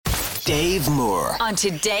Dave Moore on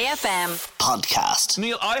Today FM podcast.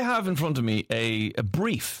 Neil, I have in front of me a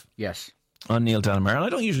brief. Yes. On Neil Delamere, and I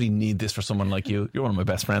don't usually need this for someone like you. You're one of my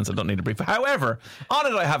best friends. I don't need a brief. However, on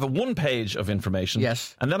it I have a 1 page of information.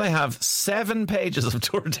 Yes. And then I have 7 pages of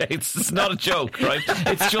tour dates. It's not a joke, right?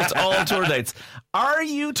 It's just all tour dates. Are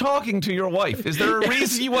you talking to your wife? Is there a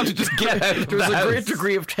reason you want to just get out of There's the a house? great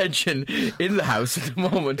degree of tension in the house at the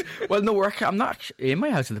moment. Well, no, I'm not in my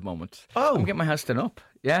house at the moment. Oh. I'm getting my house done up.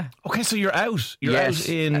 Yeah. Okay, so you're out. You're Yes. out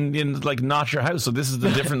in like not your house. So this is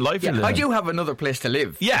the different life you're Yeah, living. I do have another place to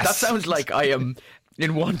live. Yes. That sounds like I am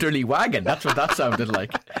in Wanderly Wagon. That's what that sounded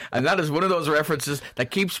like. And that is one of those references that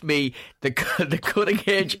keeps me the cutting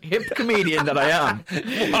edge hip comedian that I am.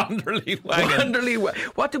 Wanderly Wagon.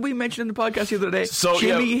 What did we mention in the podcast the other day? So,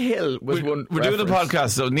 Jimmy Hill was one. We're doing a reference. podcast.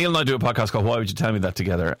 So Neil and I do a podcast called Why Would You Tell Me That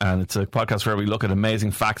Together, and it's a podcast where we look at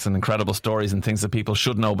amazing facts and incredible stories and things that people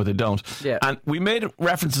should know but they don't. Yeah. And we made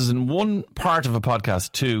references in one part of a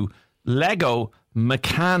podcast to Lego,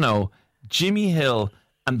 Meccano, Jimmy Hill,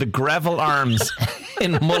 and the Greville Arms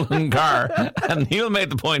in Mullingar. And Neil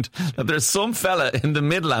made the point that there's some fella in the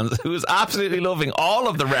Midlands who is absolutely loving all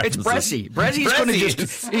of the references. It's Bressie. Bressie's going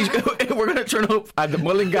to we're going to turn up and the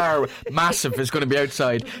Mullingar Massive is going to be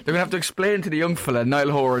outside. They're going to have to explain to the young fella,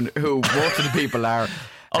 Niall Horan, who most of the people are.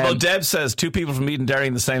 Although Deb says 2 people from Eden Derry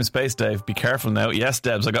in the same space, Dave. Be careful now. Yes,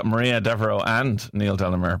 Debs, I got Maria Devereaux and Neil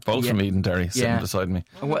Delamere, both from Eden Derry, sitting beside me.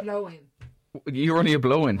 What? You're only a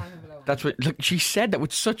blow-in. That's what. Look, she said that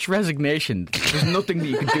with such resignation. There's nothing that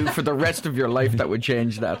you can do for the rest of your life that would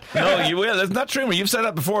change that. No, you will. Isn't that true? You've said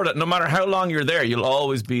that before, that no matter how long you're there, you'll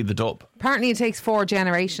always be the dub. Apparently it takes 4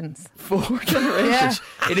 generations. 4 generations.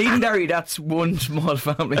 In Eden Derry, that's one small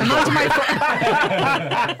family.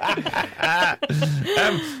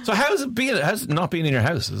 So how's it been? How's it not being in your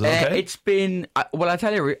house? Is it okay? It's been, well, I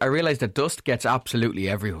tell you, I realised that dust gets absolutely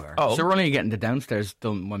everywhere. Oh. So we're only getting the downstairs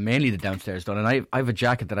done, well, mainly the downstairs done. And I have a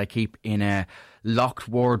jacket that I keep in a locked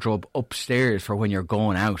wardrobe upstairs for when you're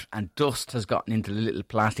going out. And dust has gotten into the little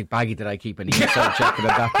plastic baggie that I keep in the inside jacket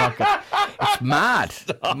at that pocket. It's mad.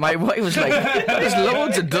 My wife was like, there's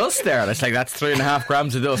loads of dust there. And it's like, that's 3.5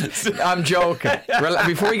 grams of dust. I'm joking.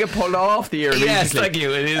 Before you get pulled off the air. Yes, thank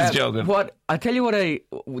you. It is joking. I tell you what,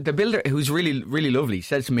 the builder, who's really, really lovely,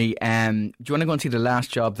 said to me, do you want to go and see the last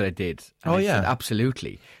job that I did? And I said,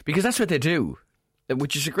 absolutely. Because that's what they do.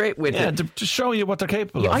 Which is a great way to show you what they're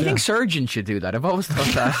capable of. I think surgeons should do that. I've always thought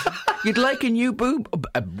that. You'd like a new boob?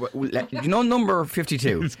 You know, number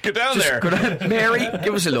 52. Go down there. Go down. Mary,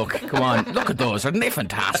 give us a look. Come on. Look at those. Aren't they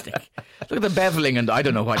fantastic? Look at the beveling and I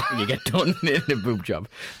don't know what you get done in a boob job.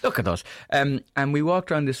 Look at those. And we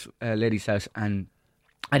walked around this lady's house and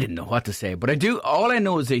I didn't know what to say, but I do. All I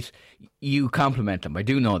know is that you compliment them. I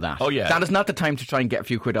do know that. Oh, yeah. That is not the time to try and get a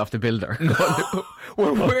few quid off the builder.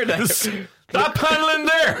 Where that panel in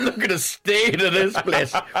there. Look at the state of this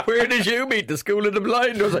place. Where did you meet the School of the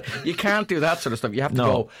Blind? You can't do that sort of stuff. You have to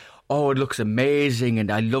go, oh, it looks amazing, and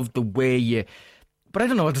I love the way you. But I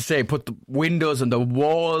don't know what to say. Put the windows on the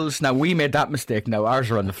walls. Now, we made that mistake. Now, ours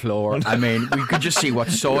are on the floor. I mean, we could just see what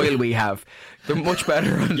soil we have. They're much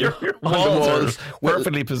better on Your the walls.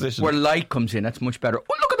 Perfectly positioned. Where light comes in, that's much better.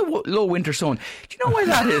 Oh, look at the low winter sun. Do you know why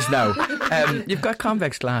that is now? You've got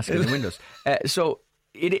convex glass in the windows. So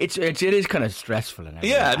it is kind of stressful. And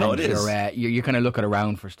yeah, no, it is. You're kind of looking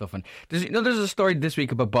around for stuff. And there's a story this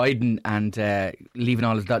week about Biden and leaving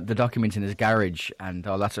all the documents in his garage and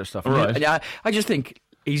all that sort of stuff. Right. I just think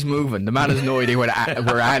he's moving. The man has no idea where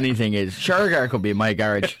anything is. Shergar could be in my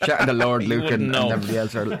garage, chatting to Lord Luke and everybody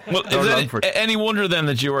else. Well, is it any wonder then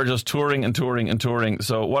that you are just touring and touring and touring?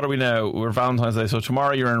 So what are we now? We're Valentine's Day. So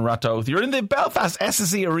tomorrow you're in Ratoath. You're in the Belfast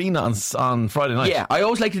SSE Arena on Friday night. Yeah, I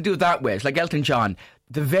always like to do it that way. It's like Elton John.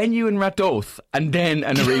 The venue in Ratoath and then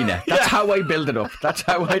an arena. That's how I build it up. That's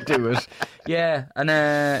how I do it. Yeah,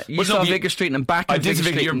 and you saw Vicar Street and back. I did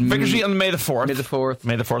see Vicar Street on May the 4th. May the 4th.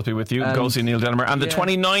 May the 4th be with you. Go see Neil Delamere. And the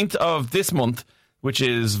 29th of this month, which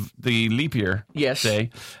is the leap year day,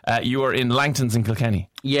 you are in Langton's in Kilkenny.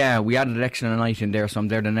 Yeah, we added an extra night in there, so I'm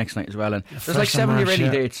there the next night as well. And there's like 70 or 80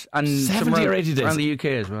 dates. And 70 or 80 dates? Around the UK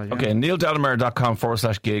as well. Yeah. Okay,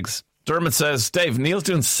 neildelamere.com/gigs. Dermot says, Dave, Neil's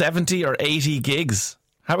doing 70 or 80 gigs.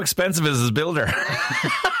 How expensive is his builder?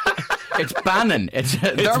 It's Bannon.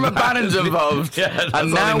 Dermot Bannon's involved. Yeah,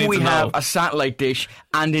 and now we have a satellite dish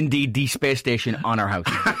and indeed the space station on our house.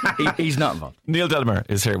 He's not involved. Neil Delamere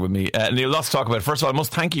is here with me. Neil, lots to talk about. First of all, I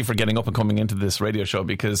must thank you for getting up and coming into this radio show,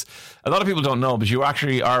 because a lot of people don't know, but you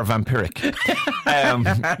actually are vampiric.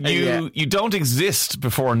 You don't exist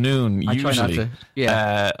before noon, usually. I try not to.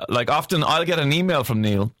 Yeah. Like often I'll get an email from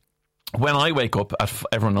Neil when I wake up,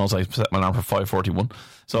 everyone knows I set my alarm for 5:41.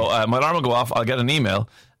 So my alarm will go off. I'll get an email.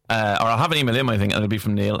 Or I'll have an email in my thing, and it'll be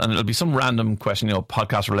from Neil, and it'll be some random question,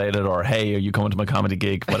 podcast related, or hey, are you coming to my comedy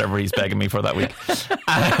gig? Whatever he's begging me for that week.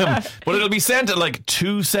 But it'll be sent at like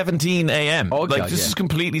 2:17 a.m. Oh, like God, this yeah. is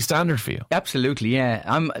completely standard for you. Absolutely, yeah.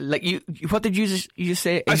 I'm like you. What did you just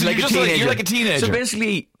say? I said, you're like a teenager. So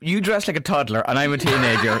basically, you dress like a toddler, and I'm a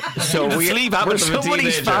teenager. So we're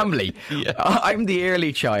somebody's family. Yeah. I'm the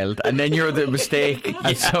early child, and then you're the mistake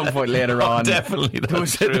at some point later on. Definitely,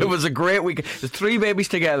 There was a great week. There's 3 babies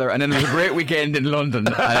together, and then there was a great weekend in London,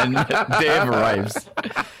 and Dave arrives.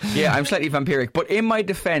 Yeah, I'm slightly vampiric, but in my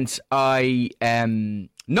defence, I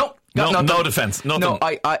no defence, nothing. No,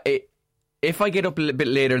 if I get up a little bit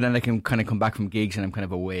later, then I can kind of come back from gigs and I'm kind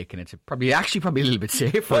of awake, and it's probably a little bit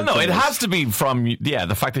safer. Well, no, it has to be from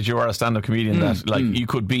the fact that you are a stand-up comedian that you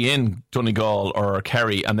could be in Donegal or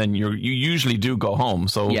Kerry, and then you usually do go home.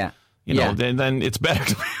 So you know, then it's better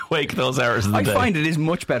to be awake those hours of the day. I find it is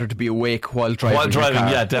much better to be awake while driving.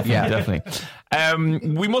 Yeah, definitely.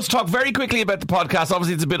 We must talk very quickly about the podcast.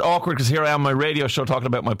 Obviously, it's a bit awkward because here I am on my radio show talking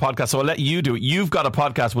about my podcast, so I'll let you do it. You've got a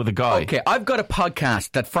podcast with a guy. Okay, I've got a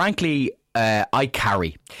podcast that, frankly, I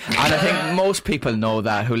carry, and I think most people know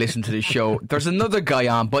that who listen to this show. There's another guy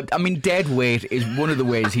on, but I mean, dead weight is one of the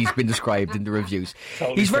ways he's been described in the reviews.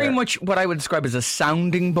 He's very much what I would describe as a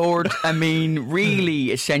sounding board. I mean,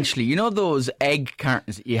 really, essentially, you know those egg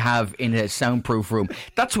cartons that you have in a soundproof room?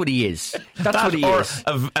 That's what he is. That's what he is.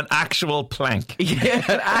 An actual plank. Yeah,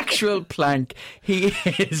 an actual plank. He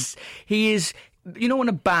is. You know when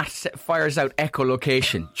a bat fires out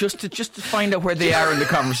echolocation just to find out where they are in the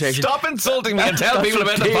conversation. Stop insulting me and tell people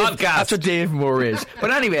about the podcast. That's what Dave Moore is. But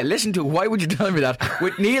anyway, listen to Why Would You Tell Me That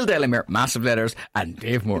with Neil Delamere, massive letters, and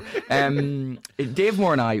Dave Moore. Dave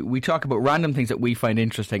Moore and I, we talk about random things that we find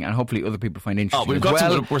interesting and hopefully other people find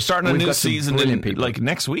interesting. We're starting a new season like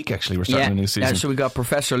next week. Actually, we're starting a new season. So we got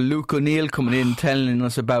Professor Luke O'Neill coming in telling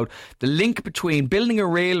us about the link between building a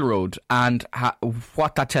railroad and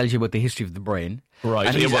what that tells you about the history of the brain. Right.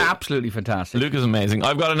 And he's absolutely fantastic. Luke is amazing.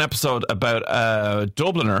 I've got an episode about a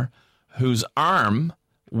Dubliner whose arm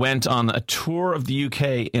went on a tour of the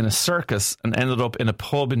UK in a circus and ended up in a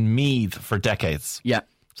pub in Meath for decades. Yeah.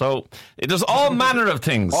 So there's all manner of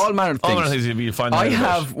things. All manner of things you find. I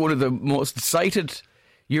have one of the most cited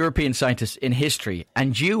European scientists in history,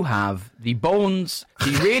 and you have the bones,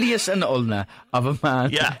 the radius and ulna of a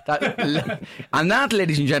man. Yeah. And that,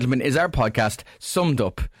 ladies and gentlemen, is our podcast summed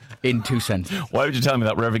up in 2 sentences. Why would you tell me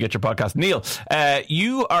that wherever you get your podcast? Neil,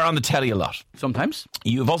 you are on the telly a lot. Sometimes.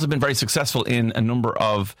 You've also been very successful in a number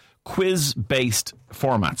of quiz-based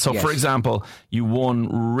formats. So, for example, you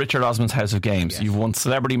won Richard Osman's House of Games. You've won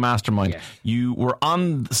Celebrity Mastermind. You were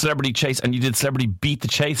on Celebrity Chase and you did Celebrity Beat the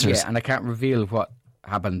Chasers. Yeah, and I can't reveal what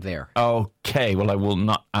happened there. Okay, well, I will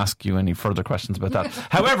not ask you any further questions about that.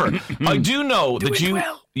 However, I do know that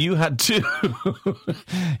you had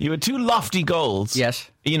two lofty goals. Yes,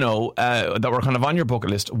 that were kind of on your bucket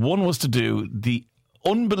list. One was to do the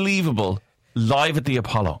unbelievable Live at the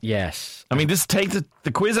Apollo. Yes, I mean, this takes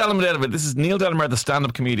the quiz element out of it. This is Neil Delamere, the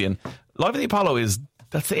stand-up comedian. Live at the Apollo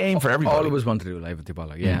that's the aim for everybody. I always wanted to do Live at the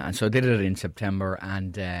Apollo, and so I did it in September.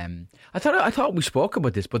 And I thought we spoke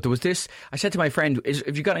about this, but there was this. I said to my friend,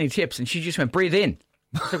 "Have you got any tips?" And she just went, "Breathe in."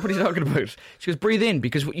 I was like, what are you talking about? She goes, breathe in,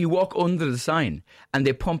 because you walk under the sign and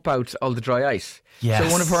they pump out all the dry ice. Yes.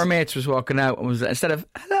 So one of our mates was walking out and was, instead of,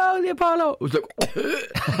 hello, the Apollo, it was like, for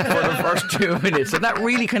the first 2 minutes. And that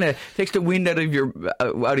really kind of takes the wind out of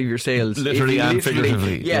your sails. Literally and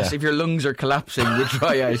figuratively. Yes, if your lungs are collapsing with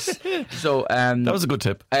dry ice. So that was a good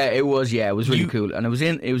tip. It was really cool. And it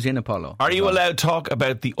was in Apollo. Are you allowed to talk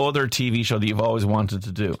about the other TV show that you've always wanted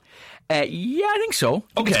to do? Yeah, I think so.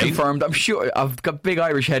 Okay. It's confirmed. I'm sure. I've got big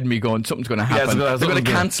Irish head in me going, something's going to happen. They're going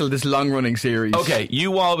to cancel this long-running series. Okay,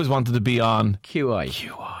 you always wanted to be on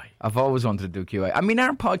QI. I've always wanted to do QI. I mean,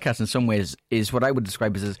 our podcast in some ways is what I would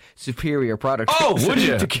describe as a superior product. Oh, would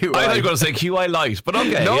you? To QI. I thought you were going to say QI Light, but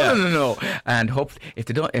okay. No. And hope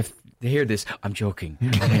if they hear this, I'm joking.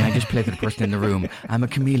 I mean, I just play to the person in the room. I'm a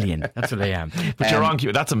chameleon. That's what I am. But you're on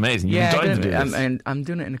QI. That's amazing. You've been dying to do this. And I'm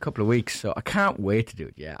doing it in a couple of weeks, so I can't wait to do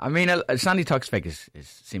it. Yeah. I mean, Sandy Talks Fake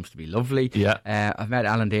seems to be lovely. Yeah. I've met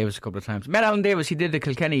Alan Davis a couple of times. Met Alan Davis. He did the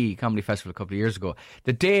Kilkenny Comedy Festival a couple of years ago.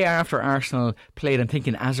 The day after Arsenal played, I'm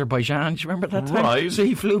thinking Azerbaijan. Do you remember that time? Right. So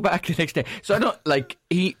he flew back the next day. So I don't like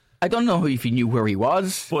he. I don't know if he knew where he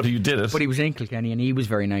was. But you did it. But he was in Kilkenny and he was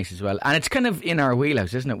very nice as well. And it's kind of in our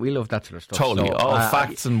wheelhouse, isn't it? We love that sort of stuff. Totally. So, All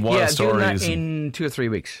facts and wild stories. Doing that in 2 or 3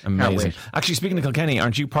 weeks. Can't Amazing. wait. Actually, speaking of Kilkenny,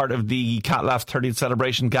 aren't you part of the Cat Laugh 30th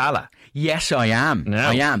Celebration Gala? Yes, I am. No.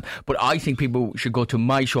 I am. But I think people should go to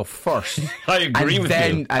my show first. I agree with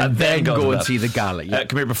you. And then go and that. see the gala. Yeah.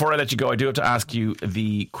 Come here, before I let you go, I do have to ask you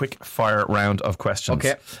the quick fire round of questions.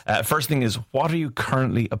 Okay. First thing is, what are you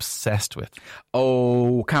currently obsessed with?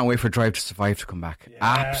 Oh, can't wait for Drive to Survive to come back.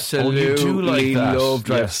 Absolutely Oh, you do like that. love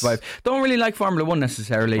Drive Yes. to Survive. Don't really like Formula 1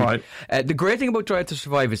 necessarily. Right. The great thing about Drive to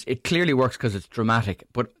Survive is it clearly works because it's dramatic.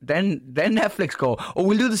 But then Netflix go, oh,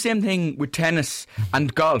 we'll do the same thing with tennis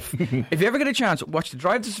and golf. If you ever get a chance, watch the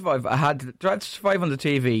Drive to Survive. I had the Drive to Survive on the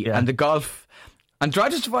TV and the golf. And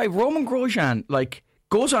Drive to Survive, Roman Grosjean,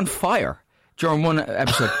 goes on fire. During one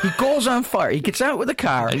episode, he goes on fire. He gets out with a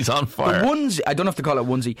car. He's on fire. The onesie, I don't have to call it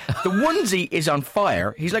onesie. The onesie is on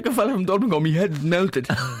fire. He's like a fella from Dublin going, my head's melted.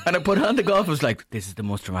 And I put on the golf. I was like, this is the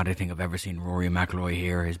most dramatic thing I've ever seen. Rory McIlroy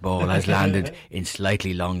here. His ball has landed in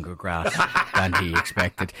slightly longer grass than he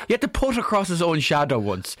expected. He had to put across his own shadow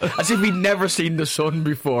once, as if he'd never seen the sun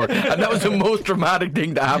before. And that was the most dramatic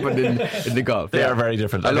thing that happened in the golf. They are very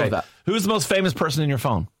different. I Okay. love that. Who's the most famous person in your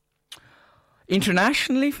phone?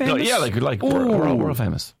 Internationally famous? No, yeah, we're all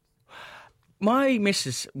famous. My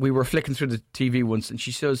missus, we were flicking through the TV once and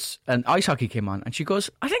she says, and ice hockey came on and she goes,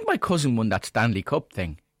 I think my cousin won that Stanley Cup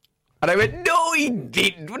thing. And I went, no, he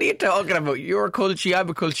didn't. What are you talking about? You're a culture, I'm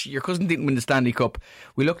a culture. Your cousin didn't win the Stanley Cup.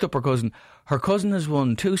 We looked up her cousin. Her cousin has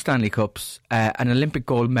won 2 Stanley Cups, an Olympic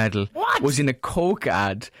gold medal, was in a Coke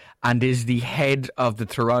ad, and is the head of the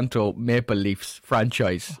Toronto Maple Leafs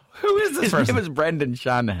franchise. Who is this His person? name is Brendan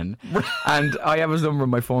Shanahan. And I have his number on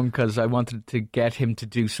my phone because I wanted to get him to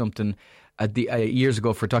do something years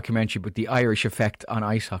ago for a documentary about the Irish effect on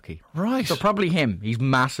ice hockey. Right. So probably him. He's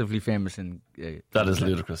massively famous in... That is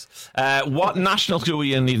ludicrous. What national school were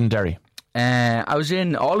you in Eden Derry? I was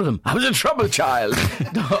in all of them. I was a trouble child.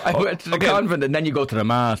 I went to the convent and then you go to the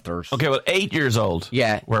masters. Okay, well, 8 years old.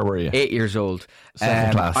 Yeah. Where were you? 8 years old.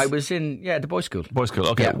 Second class. I was in, the boys' school. Boys' school,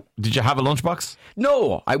 okay. Yeah. Did you have a lunchbox?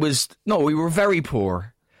 No, we were very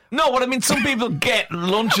poor. No, what I mean, some people get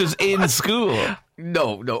lunches in school.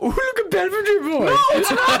 No. Oh, look at Belvedere, boy. No,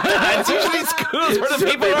 it's not that. It's usually schools where the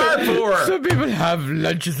people are poor. Some people have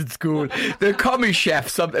lunches at school. They call me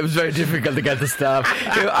chef. It was very difficult to get the staff.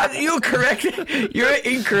 You're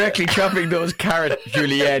incorrectly chopping those carrots,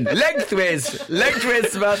 Julienne. Lengthways,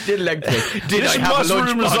 Sebastian, lengthways. Did This I have a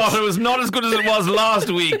mushroom lunchbox? risotto is not as good as it was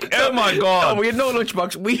last week. Oh my God. No, we had no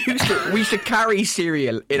lunchbox. We used to carry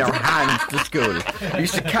cereal in our hands to school. We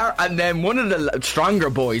used to carry, and then one of the stronger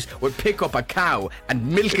boys would pick up a cow and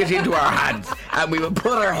milk it into our hands, and we would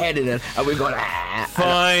put our head in it, and we'd go.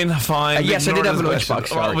 Fine. Yes, I did have a Ignore lunchbox. this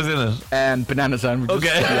question. What was in it? Banana sandwiches.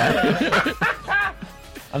 Okay. Yeah.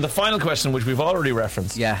 And the final question, which we've already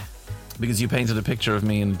referenced, Yeah. because you painted a picture of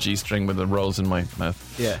me in a G-string with the rolls in my mouth.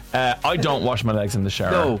 Yeah. I don't wash my legs in the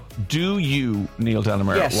shower. No. Do you, Neil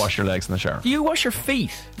Delamere, Yes. wash your legs in the shower? Do you wash your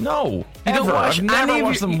feet? No. You don't Ever. wash I've never any of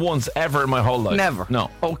washed your- them once ever in my whole life. Never. No.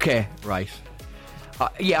 Okay. Right.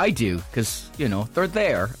 Yeah, I do, because they're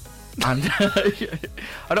there. And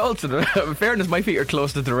and also, in fairness, my feet are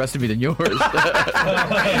closer to the rest of me than yours.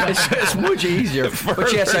 it's much easier.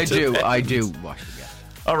 But yes, I do wash them. Yeah.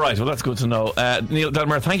 All right, well, that's good to know. Neil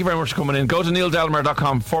Delamere, thank you very much for coming in. Go to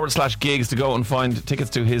neildelamere.com/gigs to go and find tickets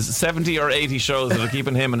to his 70 or 80 shows that are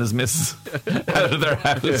keeping him and his missus out of their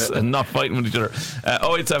house and not fighting with each other.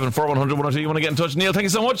 087 4100 102. You want to get in touch? Neil, thank you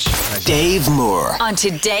so much. Dave Moore on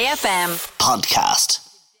Today FM podcast.